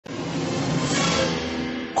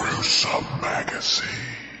Gruesome Magazine.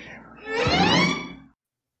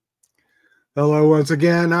 Hello once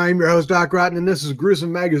again, I'm your host Doc Rotten, and this is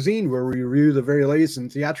Gruesome Magazine, where we review the very latest in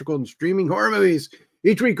theatrical and streaming horror movies.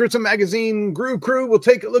 Each week, Gruesome Magazine Grue-Crew will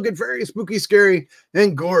take a look at very spooky, scary,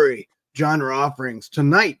 and gory genre offerings.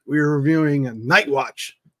 Tonight, we are reviewing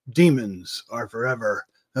NIGHTWATCH, Demons Are Forever,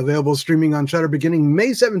 available streaming on SHUDDER beginning May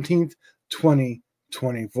 17th,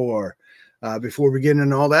 2024. Before we get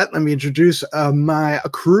into all that, let me introduce my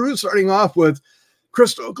crew, starting off with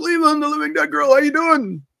Crystal Cleveland, the Living Dead Girl. How you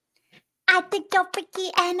doing? I think you're freaky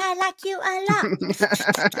and I like you a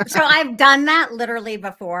lot. So I've done that literally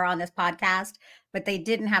before on this podcast, but they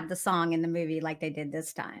didn't have the song in the movie like they did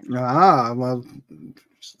this time. Ah, well,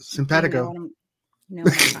 simpatico. You know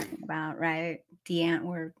what I'm talking about, right? The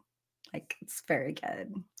Antwerp, like, it's very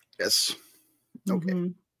good. Yes.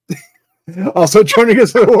 Okay. Also joining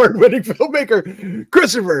us, award-winning filmmaker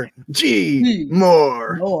Christopher G.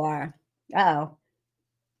 Moore. Uh-oh.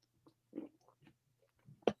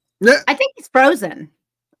 Yeah. I think he's frozen.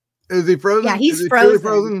 Is he frozen? Yeah, he's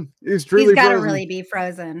frozen. He's truly got to frozen. really be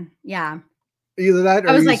frozen. Yeah. Either that or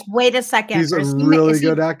I was like, wait a second. He's a really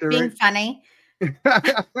good actor, being right? funny?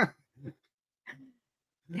 Yeah,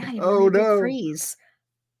 Oh, no. Freeze.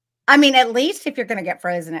 I mean, at least if you're going to get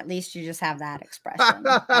frozen, at least you just have that expression.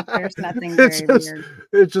 Like, there's nothing very weird.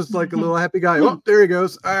 It's just like a little happy guy. Oh, there he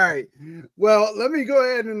goes. All right. Well, let me go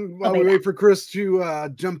ahead and while we wait for Chris to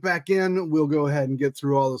jump back in, we'll go ahead and get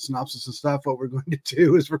through all the synopsis and stuff. What we're going to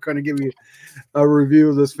do is we're going to give you a review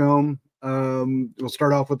of this film. We'll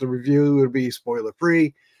start off with the review. It'll be spoiler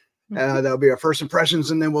free. That'll be our first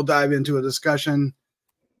impressions, and then we'll dive into a discussion.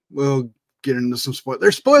 We'll get into some spoilers.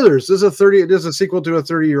 There's spoilers. This is a sequel to a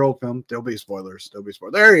 30-year-old film. There'll be spoilers.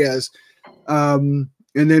 There he is. And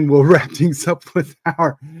then we'll wrap things up with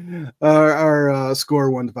our score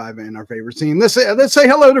 1 to 5 and our favorite scene. Let's say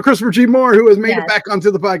hello to Christopher G. Moore, who has made it back onto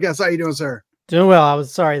the podcast. How you doing, sir? Doing well. I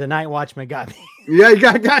was sorry. The night watchman got me. Yeah,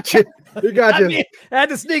 got you. You got you. I had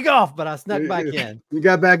to sneak off, but I snuck back in. You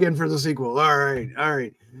got back in for the sequel. All right.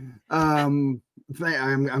 I'm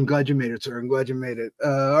glad you made it, sir. I'm glad you made it.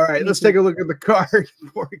 All right, let's take a look at the card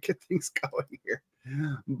before we get things going here.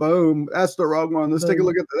 Boom. That's the wrong one. Let's take a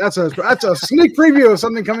look at that. That's a sneak preview of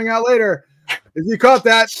something coming out later. If you caught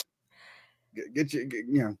that,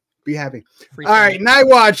 be happy. All right,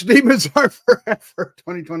 NIGHTWATCH, Demons Are Forever,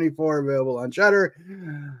 2024, available on SHUDDER,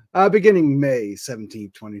 beginning May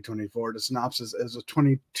 17th, 2024. The synopsis is a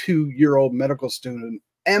 22-year-old medical student,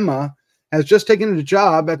 Emma, has just taken a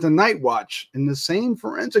job at the NIGHTWATCH in the same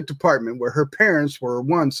forensic department where her parents were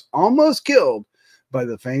once almost killed by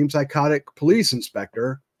the famed psychotic police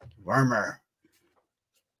inspector, Wörmer.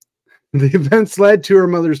 The events led to her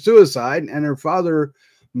mother's suicide, and her father,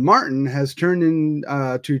 Martin, has turned in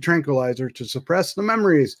to tranquilizers to suppress the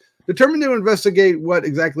memories. Determined to investigate what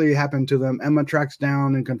exactly happened to them, Emma tracks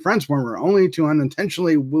down and confronts Wörmer, only to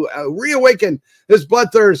unintentionally reawaken his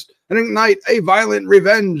bloodthirst and ignite a violent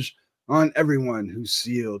revenge on everyone who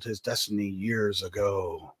sealed his destiny years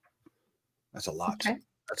ago. That's a lot. Okay.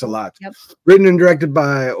 That's a lot. Yep. Written and directed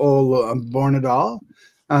by Bornedal.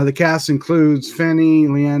 The cast includes Fanny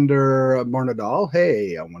Leander Bornedal.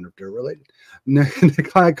 Hey, I wonder if they're related.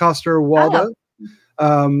 Nikolaj Coster-Waldau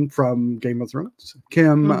from Game of Thrones.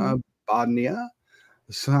 Kim Bodnia.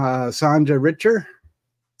 Sanja Richter.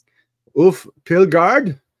 Ulf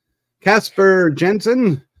Pilgaard. Casper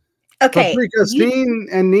Jensen. Okay. Paprika Steen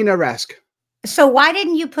and Nina Rask. So why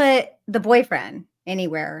didn't you put the boyfriend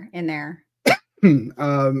anywhere in there?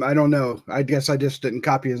 I don't know. I guess I just didn't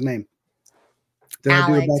copy his name.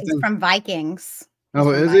 Alex, he's from Vikings.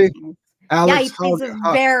 Is he? Alex, yeah, he plays a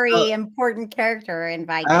very important character in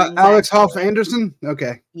Vikings. Alex Hoff Anderson?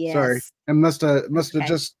 Okay. Yes. Sorry. I must have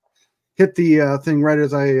just hit the thing right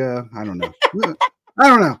as I don't know. I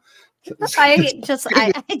don't know.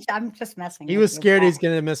 I'm just messing. He was scared he's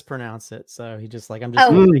going to mispronounce it, so he just like, I'm just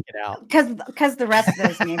going to take it out. Because the rest of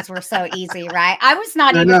those names were so easy, right? I was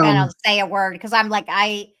not even going to say a word because I'm like,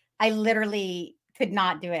 I literally could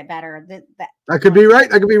not do it better. I could be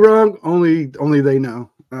right. I could be wrong. Only they know.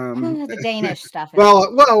 The Danish stuff.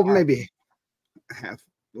 Well, maybe half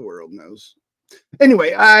the world knows.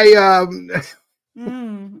 Anyway, oh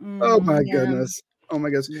my goodness. Oh my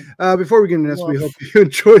goodness. Before we get into this, we hope you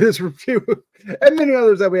enjoy this review and many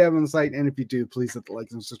others that we have on the site. And if you do, please hit the like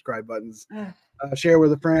and subscribe buttons. Share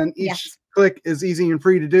with a friend. Each click is easy and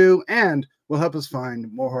free to do and will help us find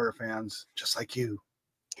more horror fans just like you.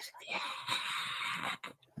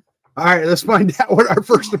 All right, let's find out what our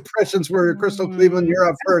first impressions were. Crystal Cleveland, you're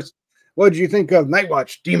up first. What did you think of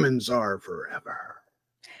NIGHTWATCH, Demons Are Forever?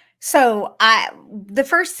 So the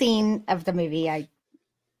first scene of the movie, I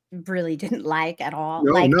really didn't like at all.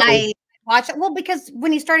 No, Like no. I watched it, well, because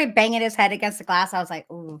when he started banging his head against the glass, I was like,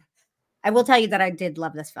 ooh. I will tell you that I did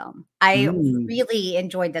love this film. I really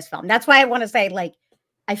enjoyed this film. That's why I want to say, like,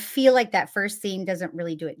 I feel like that first scene doesn't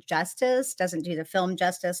really do it justice, doesn't do the film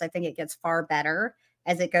justice. I think it gets far better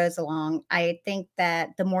as it goes along. I think that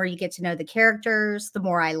the more you get to know the characters, the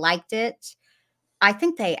more I liked it. I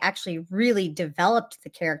think they actually really developed the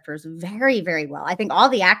characters very, very well. I think all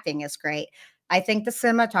the acting is great. I think the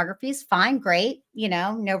cinematography is fine, great, you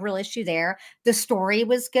know, no real issue there. The story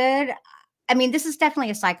was good. I mean, this is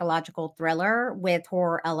definitely a psychological thriller with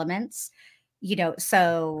horror elements, you know,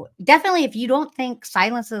 so definitely if you don't think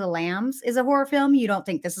Silence of the Lambs is a horror film, you don't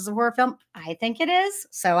think this is a horror film, I think it is.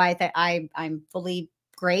 So I think I'm fully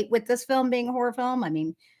great with this film being a horror film. I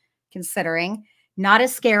mean, considering not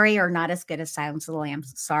as scary or not as good as Silence of the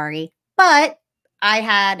Lambs, sorry, but I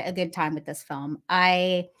had a good time with this film.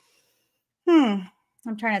 I'm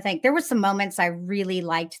trying to think. There were some moments I really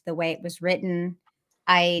liked the way it was written.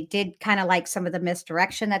 I did kind of like some of the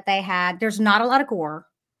misdirection that they had. There's not a lot of gore,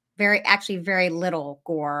 actually very little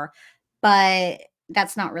gore, but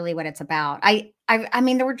that's not really what it's about. I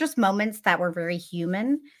mean, there were just moments that were very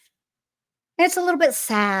human. It's a little bit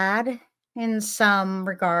sad in some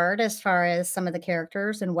regard as far as some of the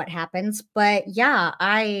characters and what happens. But yeah,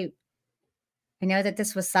 I know that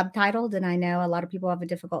this was subtitled, and I know a lot of people have a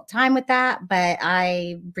difficult time with that, but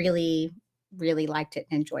I really, really liked it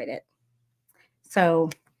and enjoyed it. So,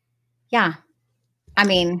 yeah, I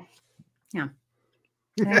mean, yeah.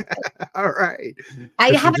 All right.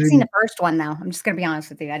 I haven't seen the first one though. I'm just going to be honest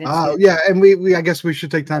with you. I didn't. Oh, yeah, and we I guess we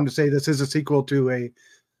should take time to say this is a sequel to a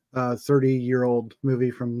 30-year-old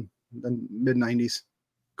movie from the mid '90s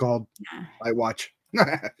called NIGHTWATCH.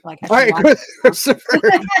 Like, all right, Christopher,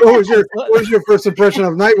 what was your first impression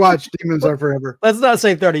of NIGHTWATCH? Demons Are Forever. Let's not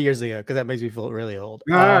say 30 years ago because that makes me feel really old.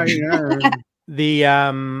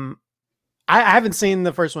 I haven't seen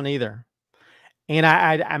the first one either, and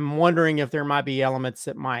I'm wondering if there might be elements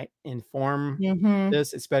that might inform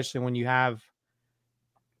this, especially when you have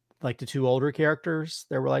like the two older characters,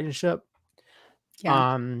 their relationship.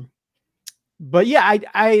 Yeah. But yeah,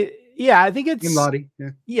 I think it's Lottie.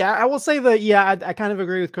 Yeah, I will say that. Yeah, I kind of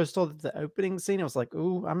agree with Crystal that the opening scene, I was like,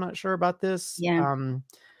 ooh, I'm not sure about this. Yeah.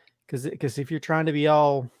 Because if you're trying to be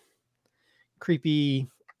all creepy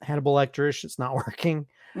Hannibal Lecter-ish, it's not working.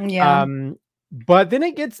 Yeah. But then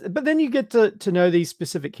you get to know these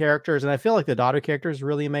specific characters, and I feel like the daughter character is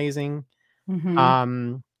really amazing.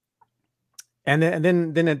 And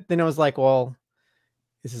then it was like, well,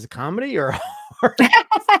 is this a comedy or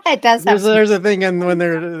it does. There's a thing, and when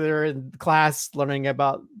they're in class learning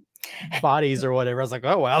about bodies or whatever, I was like,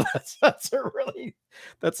 oh wow,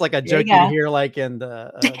 that's like a joke you hear like in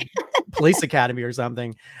the police academy or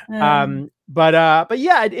something. But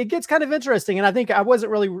yeah, it gets kind of interesting, and I think I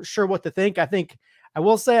wasn't really sure what to think. I think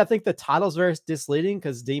the title's very misleading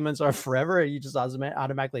because Demons Are Forever. You just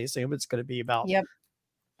automatically assume it's going to be about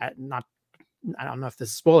I don't know if this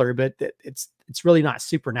is a spoiler, but it's really not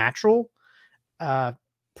supernatural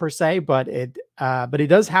per se, but it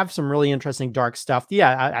does have some really interesting dark stuff.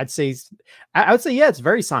 Yeah, I would say yeah, it's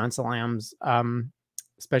very Silence of the Lambs,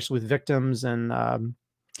 especially with victims, and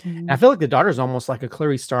I feel like the daughter's almost like a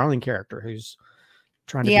Clarice Starling character who's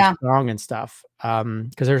trying to be strong and stuff.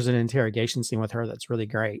 Because there's an interrogation scene with her that's really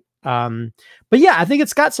great. But yeah, I think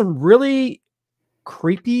it's got some really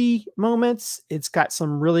creepy moments. It's got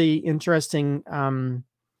some really interesting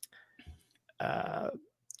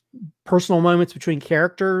personal moments between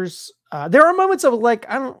characters. There are moments of like,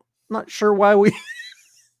 I'm not sure why we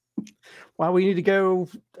need to go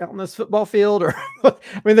out on this football field, or I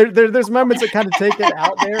mean, there's moments that kind of take it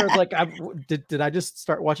out there. It's like, did I just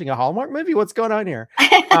start watching a Hallmark movie? What's going on here?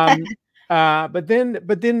 But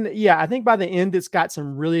then, yeah, I think by the end, it's got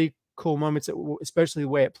some really cool moments, especially the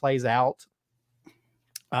way it plays out.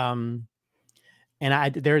 And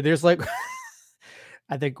there's like,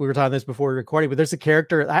 I think we were talking this before recording, but there's a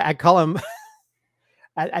character I call him.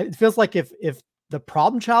 It feels like if the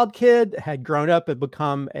problem child kid had grown up and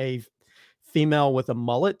become a female with a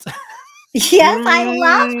mullet. Yes, I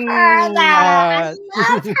love her. I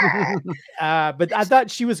love her. But I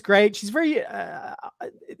thought she was great. She's very.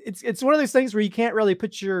 It's one of those things where you can't really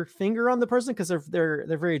put your finger on the person because they're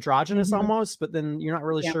very androgynous almost, but then you're not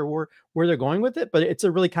really sure where they're going with it. But it's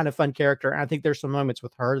a really kind of fun character, and I think there's some moments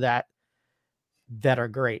with her that are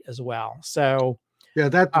great as well. So yeah,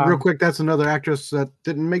 that real quick, that's another actress that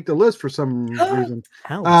didn't make the list for some reason.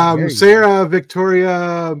 Sarah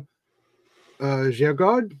Victoria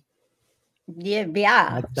Giagard.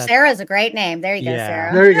 Yeah. Sarah's a great name. There you go,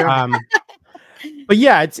 Sarah. There you go. But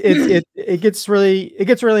yeah, it gets really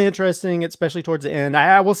interesting, especially towards the end.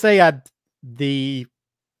 I will say the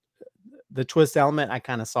twist element I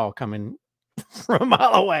kind of saw coming from a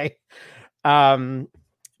mile away.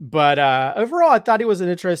 But overall, I thought it was an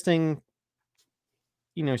interesting,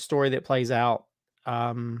 story that plays out.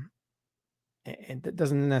 And it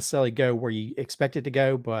doesn't necessarily go where you expect it to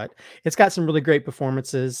go, but it's got some really great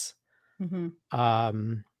performances.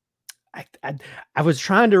 I was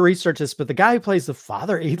trying to research this, but the guy who plays the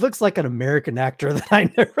father, he looks like an American actor that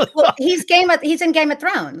I know really well. He's in Game of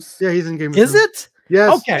Thrones. Yeah, he's in Game of Thrones. Is it?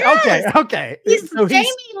 Yes. Okay. He's Jamie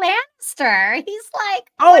Lannister. He's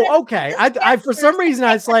like, okay. I for some reason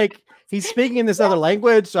I was like, he's speaking in this other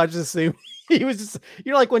language, so I just assumed he was just,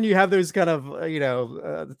 like when you have those kind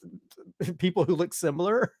of people who look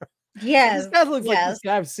similar. Yes. This guy looks like this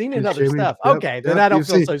guy I've seen in other stuff. Yep, okay, then I don't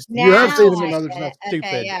feel so stupid. You have seen him in other stuff. Stupid.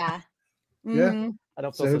 Okay, yeah. Yeah. I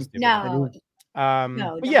don't feel so stupid. No.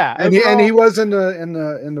 But yeah, and he was in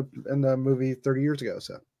the movie 30 years ago.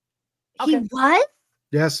 So he was.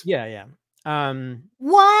 Yes. Yeah.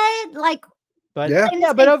 What? Like? But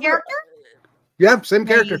but same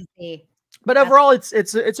character. But overall, it's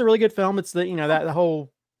a really good film. It's the that the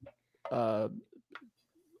whole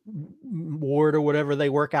ward or whatever they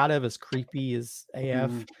work out of is creepy as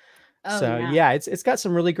AF. It's got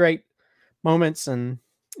some really great moments, and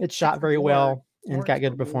it's shot very well and got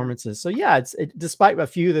good performances. So yeah, despite a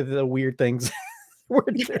few of the weird things,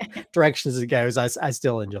 directions it goes, I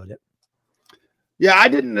still enjoyed it. Yeah, I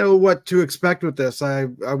didn't know what to expect with this. I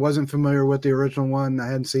wasn't familiar with the original one. I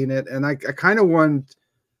hadn't seen it, and I kind of wanted.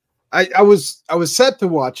 I was set to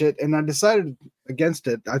watch it, and I decided against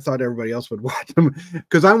it. I thought everybody else would watch them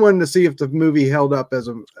because I wanted to see if the movie held up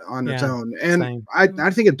on its own, and I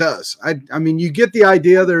think it does. I mean, you get the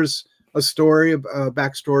idea. There's a story, a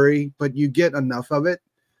backstory, but you get enough of it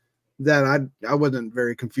that I wasn't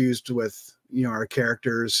very confused with our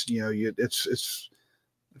characters. It's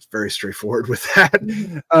very straightforward with that.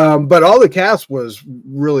 But all the cast was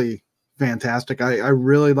really fantastic. I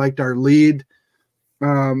really liked our lead,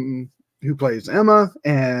 who plays Emma,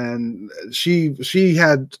 and she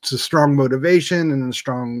had a strong motivation and a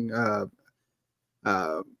strong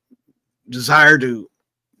desire to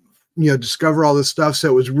discover all this stuff. So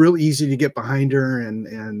it was real easy to get behind her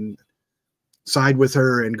and side with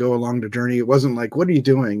her and go along the journey. It wasn't like, what are you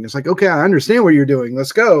doing? It's like, okay, I understand what you're doing.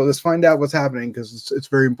 Let's go. Let's find out what's happening, because it's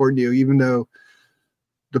very important to you, even though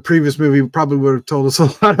the previous movie probably would have told us a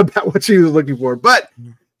lot about what she was looking for. But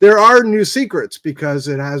there are new secrets because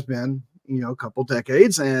it has been, a couple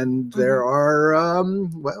decades, and there are,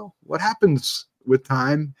 what happens with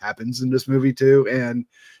time happens in this movie too. And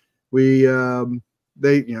we,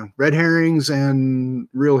 red herrings and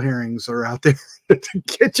real herrings are out there to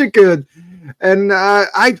get you good. And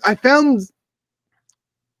I found,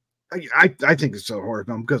 I think it's a horror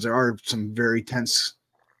film because there are some very tense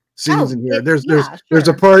scenes in here. There's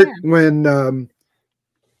a part when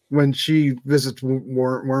she visits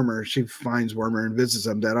Wörmer, she finds Wörmer and visits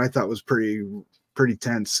him, that I thought was pretty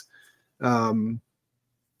tense.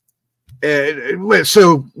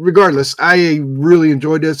 So regardless, I really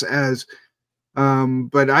enjoyed this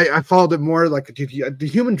but I followed it more like the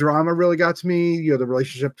human drama really got to me. The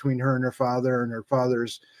relationship between her and her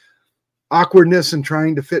father's awkwardness and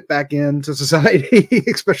trying to fit back into society,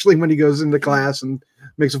 especially when he goes into class and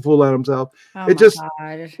makes a fool out of himself. It just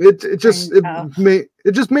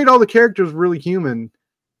made all the characters really human.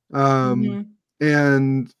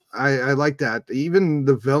 And I like that. Even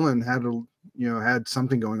the villain had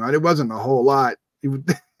something going on. It wasn't a whole lot,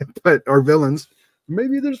 but our villains.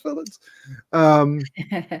 Maybe there's villains. But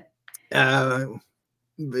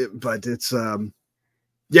it's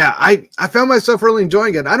I found myself really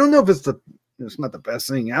enjoying it. I don't know if it's not the best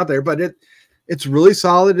thing out there, but it's really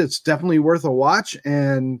solid. It's definitely worth a watch.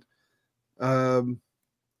 And I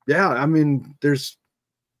mean, it's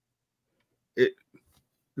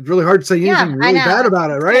really hard to say anything really bad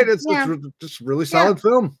about it, right? It's just really solid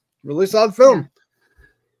film. Really solid film.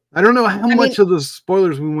 I don't know how much of the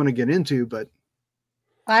spoilers we want to get into, but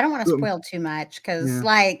I don't want to spoil too much because,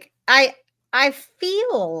 I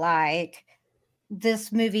feel like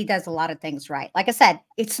this movie does a lot of things right. Like I said,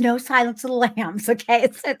 it's no Silence of the Lambs. Okay,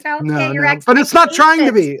 but it's not trying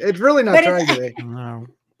to be. It's really not trying to be. No.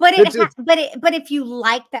 But if you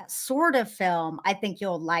like that sort of film, I think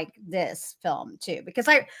you'll like this film too. Because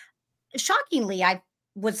I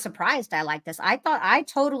was surprised I liked this. I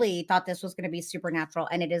totally thought this was going to be supernatural,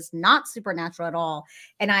 and it is not supernatural at all.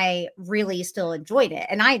 And I really still enjoyed it.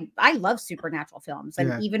 And I love supernatural films.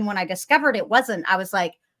 And even when I discovered it wasn't, I was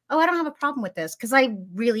like, oh, I don't have a problem with this, because I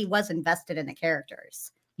really was invested in the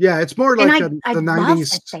characters. Yeah, it's more like the I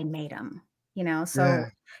 90s. that they made them, you know. So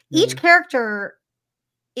each character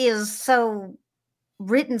is so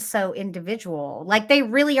written so individual. Like they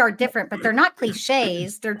really are different, but they're not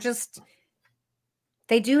cliches. They're just,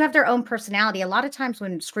 they do have their own personality. A lot of times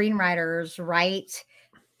when screenwriters write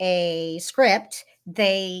a script,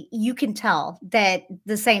 you can tell that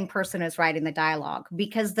the same person is writing the dialogue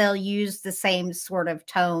because they'll use the same sort of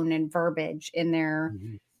tone and verbiage in their,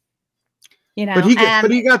 you know. But he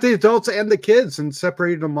got the adults and the kids and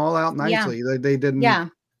separated them all out nicely. They didn't. Yeah.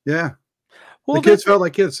 Well, the kids felt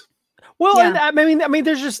like kids. Well, I mean,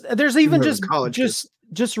 there's even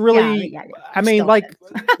just really, I mean, like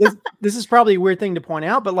this is probably a weird thing to point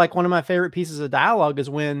out, but like one of my favorite pieces of dialogue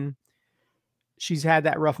is when she's had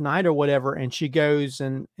that rough night or whatever, and she goes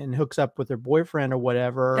and hooks up with her boyfriend or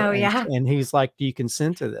whatever. Oh, and he's like, "Do you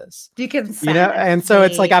consent to this? Do you consent?" You know, and so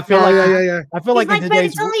it's like I feel like I feel like but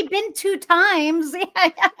it's only been 2 times.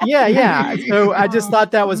 yeah. So I just thought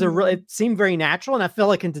that was it seemed very natural, and I feel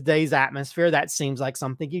like in today's atmosphere that seems like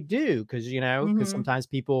something you do because because sometimes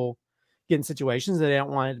people get in situations that they don't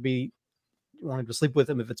want to sleep with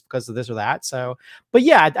them if it's because of this or that. So, but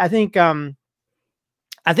yeah, I think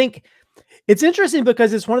it's interesting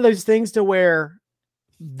because it's one of those things to where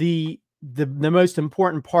the most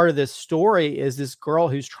important part of this story is this girl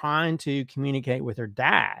who's trying to communicate with her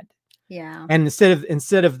dad. Yeah. And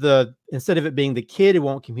instead of it being the kid who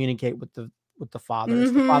won't communicate with the father,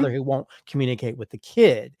 it's the father who won't communicate with the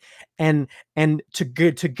kid. And to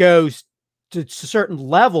go to certain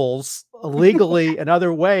levels legally and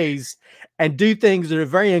other ways and do things that are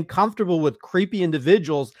very uncomfortable with creepy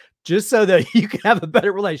individuals just so that you can have a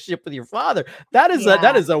better relationship with your father. That's an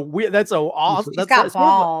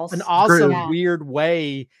awesome weird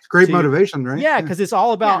way. It's great motivation, right? Yeah, because it's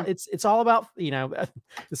all about it's all about, you know,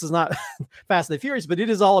 this is not Fast and the Furious, but it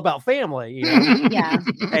is all about family, you know?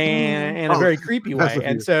 And in a very creepy way.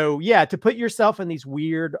 And so to put yourself in these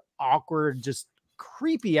weird, awkward, just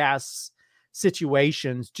creepy ass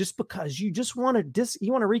situations just because you just want to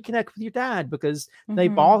reconnect with your dad because they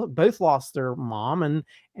both lost their mom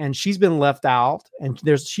and she's been left out and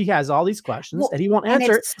she has all these questions and he won't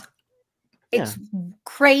answer. It's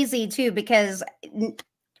crazy too because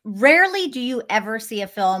rarely do you ever see a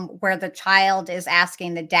film where the child is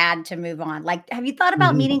asking the dad to move on. Like, have you thought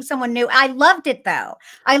about meeting someone new? I loved it though.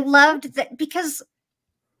 I loved that because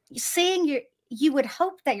you would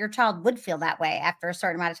hope that your child would feel that way after a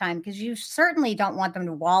certain amount of time because you certainly don't want them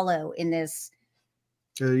to wallow in this.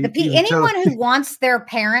 Anyone who wants their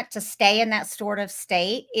parent to stay in that sort of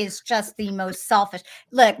state is just the most selfish.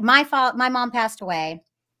 Look, my mom passed away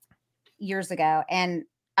years ago, and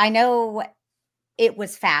I know it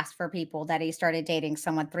was fast for people that he started dating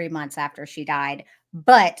someone 3 months after she died.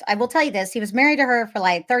 But I will tell you this, he was married to her for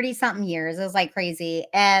like 30 something years. It was like crazy.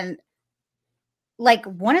 And like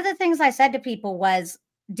one of the things I said to people was,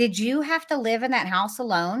 did you have to live in that house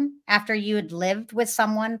alone after you had lived with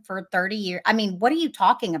someone for 30 years? I mean, what are you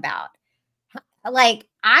talking about? Like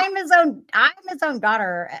I'm his own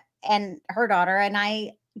daughter and her daughter. And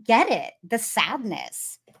I get it. The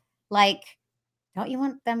sadness, like, don't you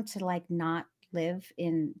want them to like not live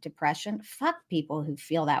in depression? Fuck people who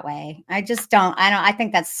feel that way. I just don't. I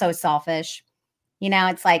think that's so selfish. You know,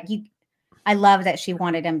 it's like I love that she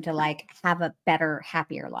wanted him to like have a better,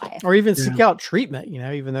 happier life, or even seek out treatment. You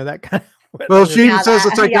know, even though that kind of she even says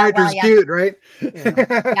the psychiatrist cute, right?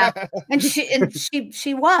 And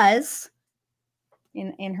she was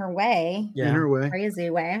in her way, in her way, crazy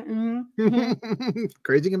way.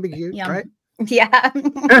 Crazy can be cute, right? Yeah.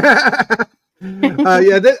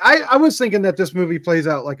 I was thinking that this movie plays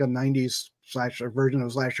out like a 90s slasher version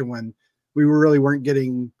of slasher when we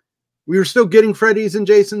were still getting Freddy's and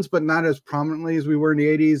Jason's, but not as prominently as we were in the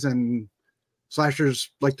 80s. And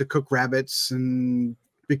slashers like to cook rabbits and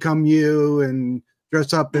become you and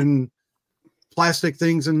dress up in plastic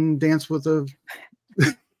things and dance with a.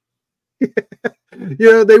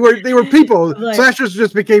 They were people. Slashers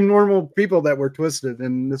just became normal people that were twisted,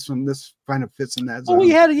 and this kind of fits in that zone. Well,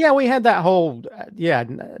 we had that whole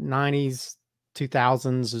 90s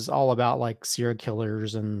 2000s is all about like serial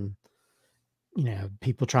killers and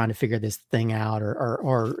people trying to figure this thing out,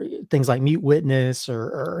 or things like Mute Witness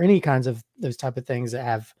or any kinds of those type of things that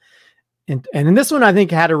have. And in this one, I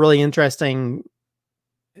think had a really interesting.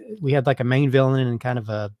 We had like a main villain and kind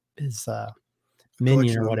of his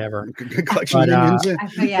minion or whatever. Collection minions.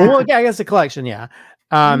 Well, I guess a collection, yeah.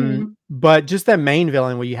 But just that main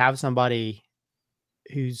villain where you have somebody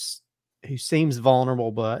who seems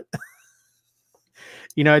vulnerable, but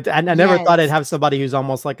I never thought I'd have somebody who's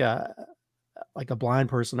almost like a blind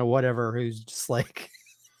person or whatever, who's just like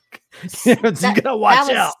You gotta watch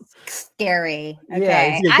out. Scary. Okay.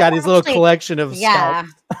 Yeah, he's got his little collection of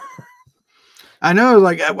scalps. I know,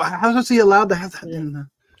 like, how is he allowed to have that in the...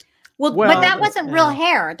 Well, but that wasn't real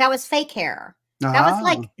hair. That was fake hair. That was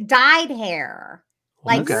like dyed hair.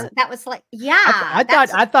 Like that was like,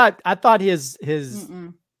 I thought his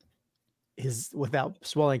without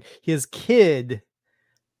swallowing, his kid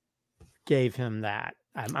gave him that.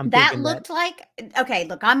 I'm that looked like, okay,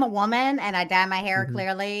 look, I'm a woman and I dye my hair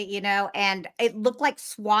clearly, you know, and it looked like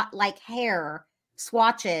hair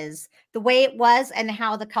swatches, the way it was and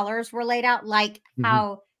how the colors were laid out, like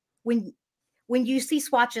how when you see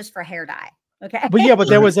swatches for hair dye. Okay. But yeah, but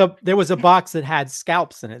there was a box that had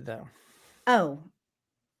scalps in it though. Oh,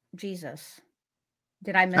 Jesus.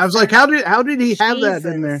 Did I miss I was like, how did he have that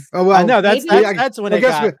in there? Oh, well, I know that's when I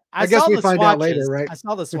guess we find out later, right? I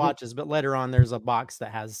saw the swatches, but later on there's a box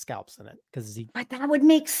that has scalps in it but that would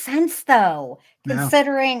make sense though,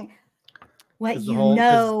 considering what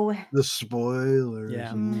the spoilers.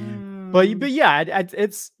 Yeah. But yeah,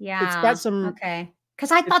 it's got some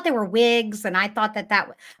because I thought they were wigs, and I thought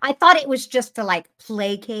I thought it was just to like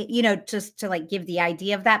placate, you know, just to like give the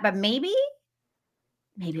idea of that, but maybe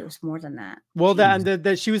it was more than that. Well,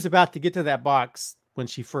 that she was about to get to that box when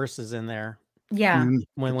she first is in there. Yeah.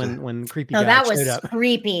 When creepy. No, that was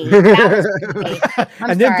creepy. That was creepy.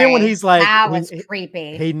 And then when he's like, that was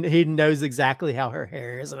creepy. He knows exactly how her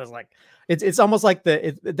hair is, and I was like, it's almost like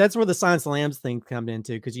that's where the Silence of the Lambs thing come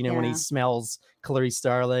into, because you know when he smells Clarice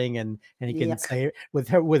Starling and he can say with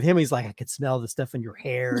him he's like, I could smell the stuff in your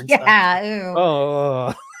hair. And stuff. Ew.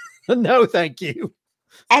 Oh no, thank you.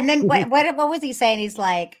 And then what was he saying? He's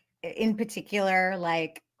like, in particular,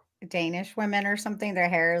 like Danish women or something, their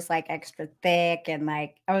hair is like extra thick, and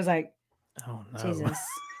like I was like, oh no, Jesus,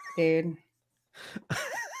 dude,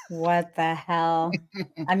 what the hell?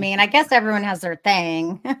 I mean, I guess everyone has their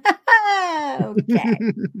thing. Okay.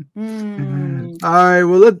 All right.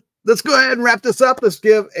 Well, let's go ahead and wrap this up. Let's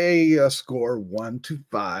give a score 1 to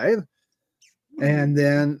 5, and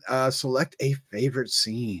then select a favorite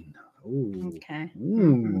scene. Ooh. Okay.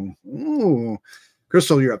 Ooh.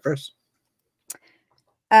 Crystal, you're up first.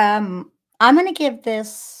 I'm gonna give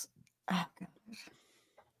this. Oh,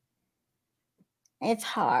 it's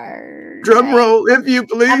hard. Drum roll, if you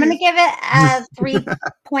please. I'm gonna give it a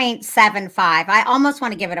 3.75. I almost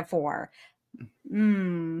want to give it a 4.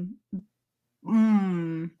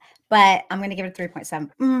 But I'm gonna give it a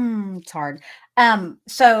 3.7. It's hard.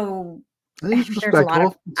 So there's a lot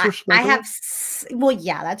of I have. Well,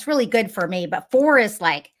 yeah, that's really good for me. But 4 is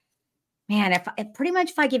like, man, if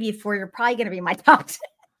I give you 4, you're probably gonna be my top 10.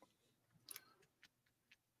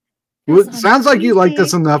 Well, it sounds like you like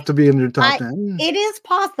this enough to be in your top 10. It is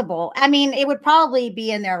possible. I mean, it would probably be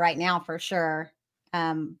in there right now for sure.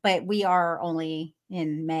 But we are only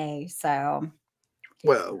in May, so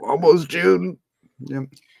almost June. Yep.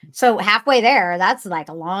 So halfway there, that's like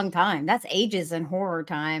a long time. That's ages in horror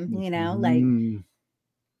time, you know, like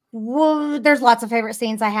there's lots of favorite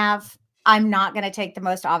scenes I have. I'm not going to take the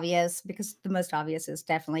most obvious, because the most obvious is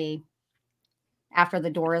definitely after the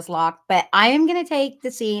door is locked, but I am going to take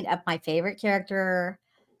the scene of my favorite character,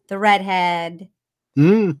 the redhead,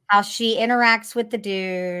 how she interacts with the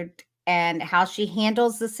dude and how she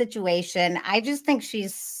handles the situation. I just think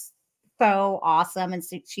she's so awesome, and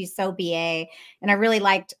she's so BA, and I really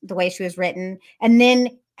liked the way she was written, and then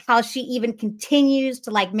how she even continues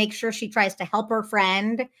to like make sure she tries to help her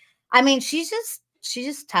friend. I mean, she's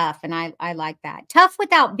just tough, and I like that. Tough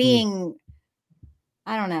without being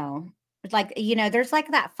I don't know, like, you know, there's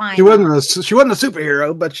like that fine. She wasn't a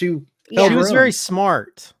superhero, but she was very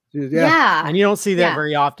smart. Yeah. And you don't see that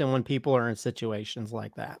very often when people are in situations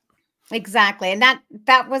like that. Exactly. And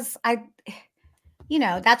that was you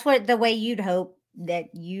know, that's what the way you'd hope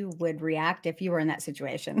that you would react if you were in that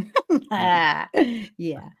situation. Yeah.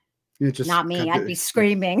 Just not me. I'd be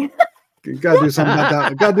screaming. You gotta do something about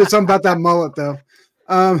that. Gotta do something about that mullet though.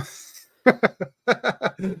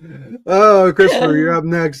 Oh, Christopher, you're up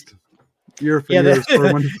next.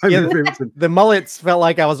 The mullets felt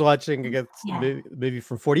like I was watching a movie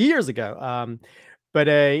from 40 years ago. I'll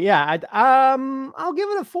give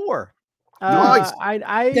it a 4. Nice.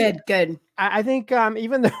 Good. I think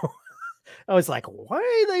even though I was like, why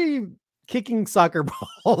are they kicking soccer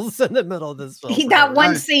balls in the middle of this film? That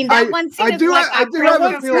one scene. I do have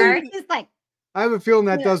a feeling. I have a feeling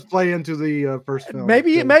that does play into the first film.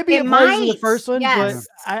 Maybe it plays in the first one, but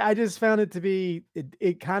I just found it to be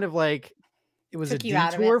it kind of like it was a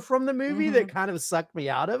detour from the movie that kind of sucked me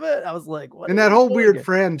out of it. I was like, what? And that whole weird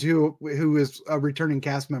friend who is a returning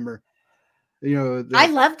cast member. You know, I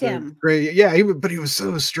loved him. Great, but he was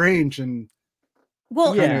so strange, and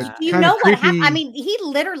Well, Yeah. you know what happened? I mean, he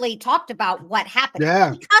literally talked about what happened.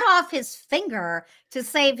 Yeah. He cut off his finger to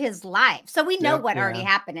save his life. So we know what already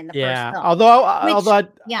happened in the first film. Although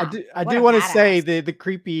I do want to say the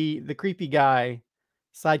creepy guy,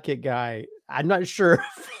 sidekick guy, I'm not sure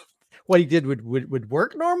what he did would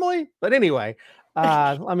work normally. But anyway,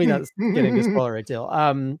 let me not get into spoiler tale.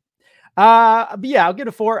 But yeah, I'll get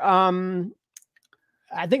a 4.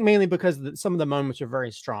 I think mainly because some of the moments are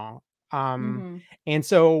very strong. And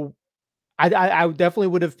so I definitely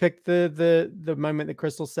would have picked the moment that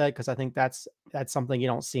Crystal said, because I think that's something you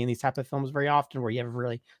don't see in these type of films very often, where you have a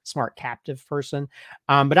really smart captive person.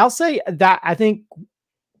 But I'll say that I think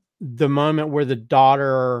the moment where the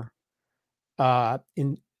daughter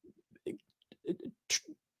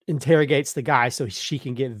interrogates the guy so she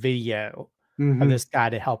can get video of this guy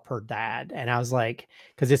to help her dad. And I was like,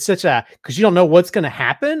 because you don't know what's going to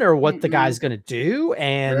happen or what the guy's going to do.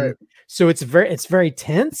 And so it's very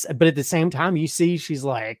tense, but at the same time you see, she's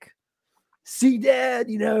like, see dad,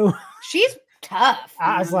 you know, she's tough.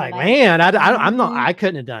 I was like, man, I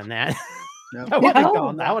couldn't have done that. I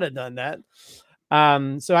would have done that.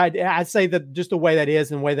 So I'd say that just the way that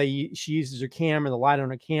is, and the way that she uses her camera, the light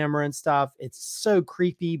on her camera and stuff, it's so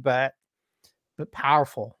creepy, but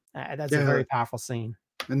powerful. That's a very powerful scene.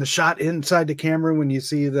 And the shot inside the camera when you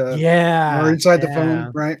see the or inside the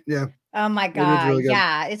phone, right? Yeah. Oh my god, really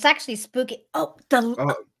it's actually spooky. Oh,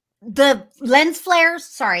 the lens flares.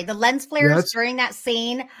 Sorry, the lens flares during that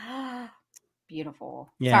scene.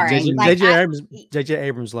 Beautiful. Yeah, sorry, JJ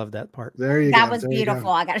Abrams loved that part. There you go. That go. was beautiful.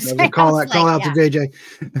 I gotta say, call out to JJ.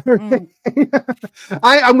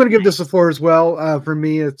 I'm going to give this a 4 as well. For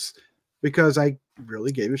me, it's because I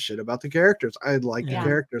really gave a shit about the characters. I like the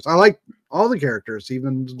characters. I like all the characters,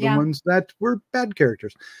 even the ones that were bad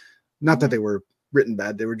characters. Not that they were written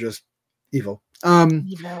bad; they were just evil.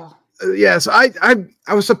 Evil. Yes, I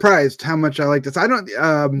was surprised how much I liked this. I don't.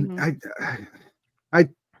 I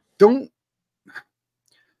don't.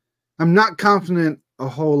 I'm not confident a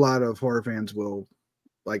whole lot of horror fans will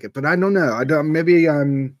like it, but I don't know. I don't. Maybe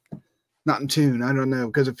I'm not in tune. I don't know,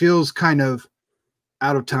 because it feels kind of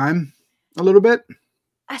out of time a little bit.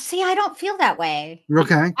 I see. I don't feel that way.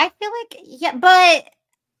 Okay. I feel like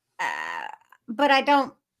but I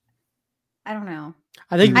don't know.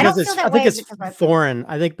 I think because it's foreign.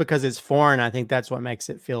 I think because it's foreign, I think that's what makes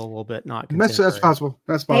it feel a little bit not contemporary. That's possible.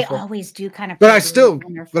 That's possible. They always do kind of. But I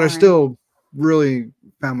still really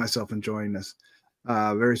found myself enjoying this.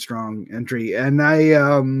 Very strong entry. And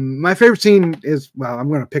my favorite scene is, well, I'm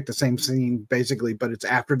going to pick the same scene basically, but it's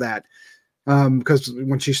after that. Because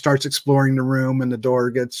when she starts exploring the room and the door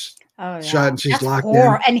gets shut and she's locked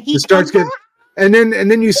in, and he starts getting, and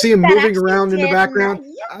then you see him moving around in the background.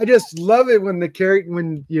 I just love it when the character,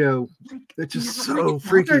 it's just so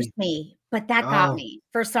freaky. Me, but that got me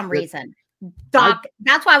for some reason.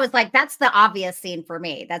 That's why I was like, that's the obvious scene for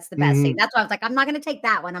me. That's the best scene. That's why I was like, I'm not going to take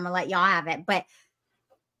that one. I'm going to let y'all have it. But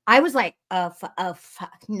I was like, oh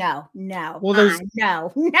fuck, no. Well,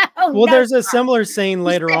 no. Well, there's a similar scene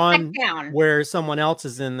later on where someone else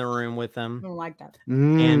is in the room with them. I don't like that.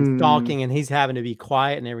 And talking, and he's having to be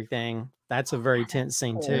quiet and everything. That's a very tense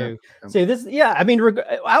scene too. So this, I mean,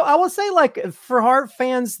 I will say, like, for horror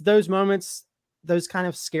fans, those moments, those kind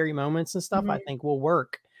of scary moments and stuff, I think will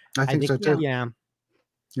work. I think so too. Yeah.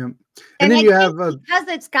 And then you have because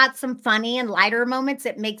it's got some funny and lighter moments,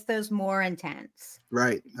 it makes those more intense.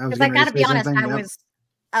 Right. Because I gotta be honest, I was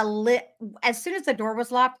as soon as the door was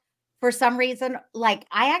locked, for some reason, like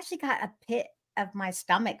I actually got a pit of my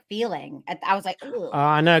stomach feeling. I was like, oh,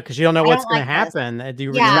 I know, because you don't know what's going to happen.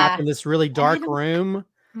 You're trapped in this really dark room.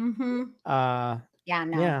 And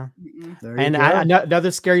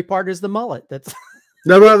another scary part is the mullet. That's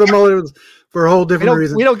no, the mullet was for a whole different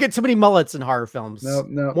reason. We don't get too many mullets in horror films.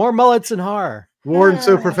 No. More mullets in horror. Worn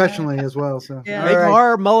so professionally as well. So make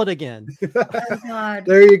horror mullet again. Oh, God.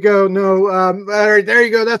 There you go. No, all right, there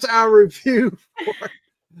you go. That's our review.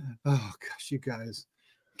 Oh gosh, you guys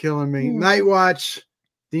killing me. Night Watch,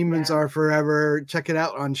 Demons Are Forever. Check it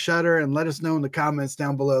out on Shudder and let us know in the comments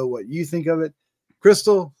down below what you think of it.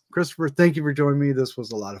 Crystal, Christopher, thank you for joining me. This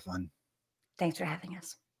was a lot of fun. Thanks for having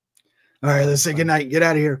us. All right, let's say good night. Get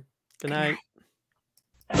out of here. Good night.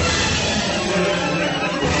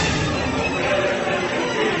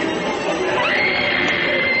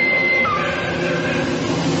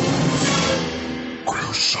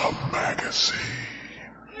 Gruesome Magazine.